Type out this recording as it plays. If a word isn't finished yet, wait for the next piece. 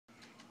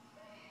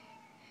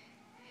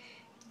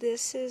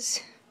this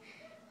is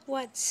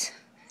what's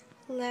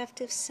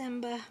left of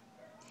Simba.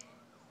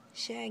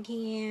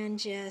 Shaggy Ann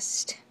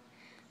just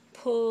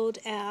pulled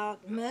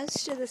out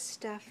most of the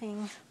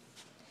stuffing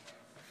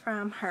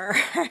from her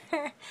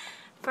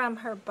from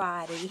her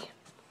body.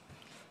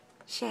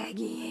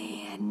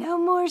 Shaggy Ann, no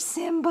more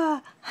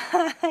Simba.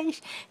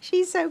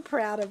 She's so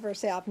proud of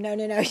herself. No,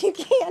 no, no, you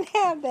can't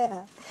have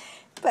that.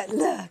 But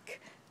look,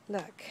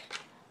 look.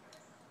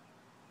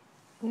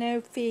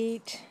 No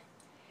feet,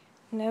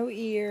 no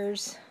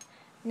ears,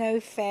 no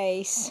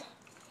face,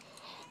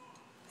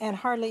 and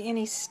hardly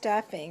any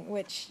stuffing,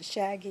 which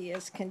Shaggy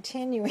is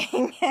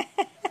continuing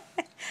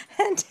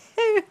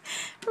to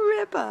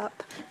rip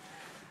up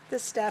the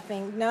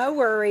stuffing. No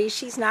worries,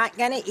 she's not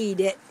going to eat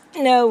it.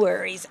 No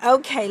worries.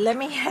 Okay, let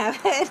me have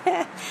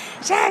it.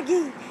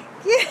 Shaggy!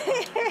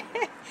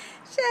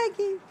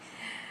 Shaggy!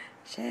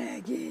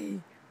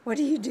 Shaggy! What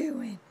are you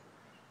doing?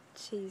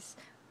 She's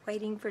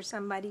waiting for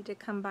somebody to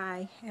come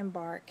by and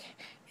bark.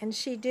 And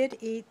she did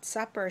eat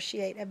supper.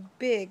 She ate a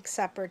big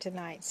supper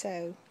tonight,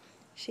 so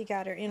she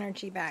got her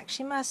energy back.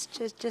 She must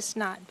have just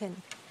not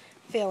been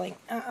feeling...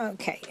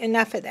 okay,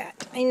 enough of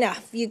that.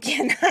 Enough. You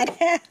cannot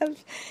have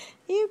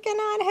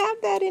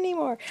that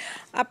anymore.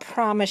 I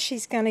promise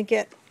she's going to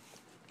get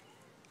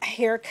a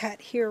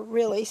haircut here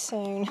really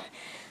soon.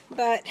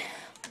 But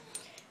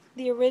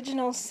the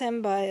original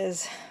Simba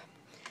is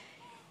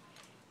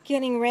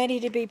getting ready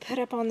to be put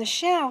up on the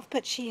shelf,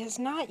 but she has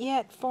not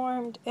yet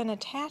formed an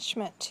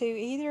attachment to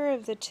either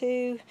of the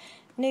two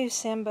new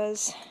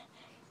Simbas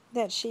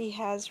that she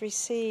has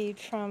received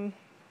from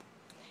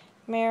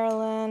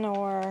Marilyn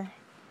or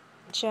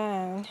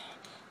Joan.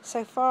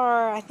 So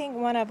far, I think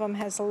one of them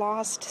has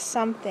lost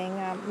something,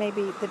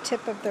 maybe the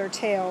tip of their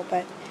tail,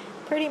 but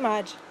pretty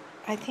much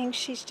I think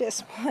she's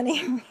just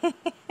wanting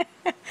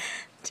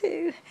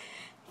to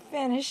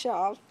finish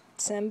off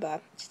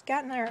Simba. She's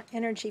gotten her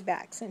energy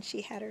back since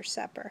she had her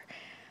supper.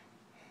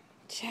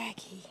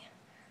 Shaggy,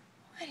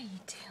 what are you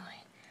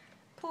doing?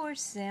 Poor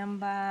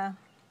Simba.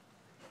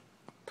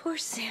 Poor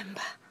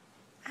Simba.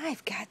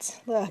 I've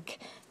got, look,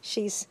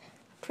 she's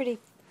pretty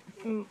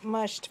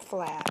mushed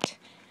flat.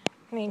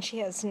 I mean, she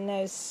has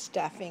no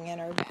stuffing in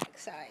her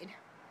backside.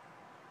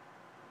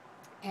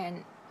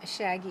 And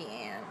Shaggy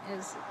Ann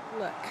is,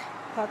 look,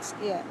 that's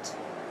it.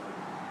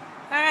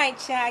 All right,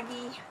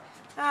 Shaggy.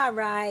 All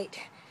right.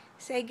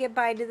 Say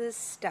goodbye to the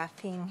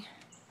stuffing.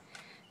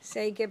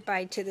 Say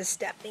goodbye to the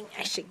stuffing.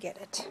 I should get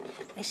it.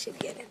 I should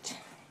get it.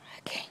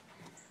 Okay.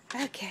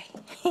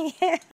 Okay.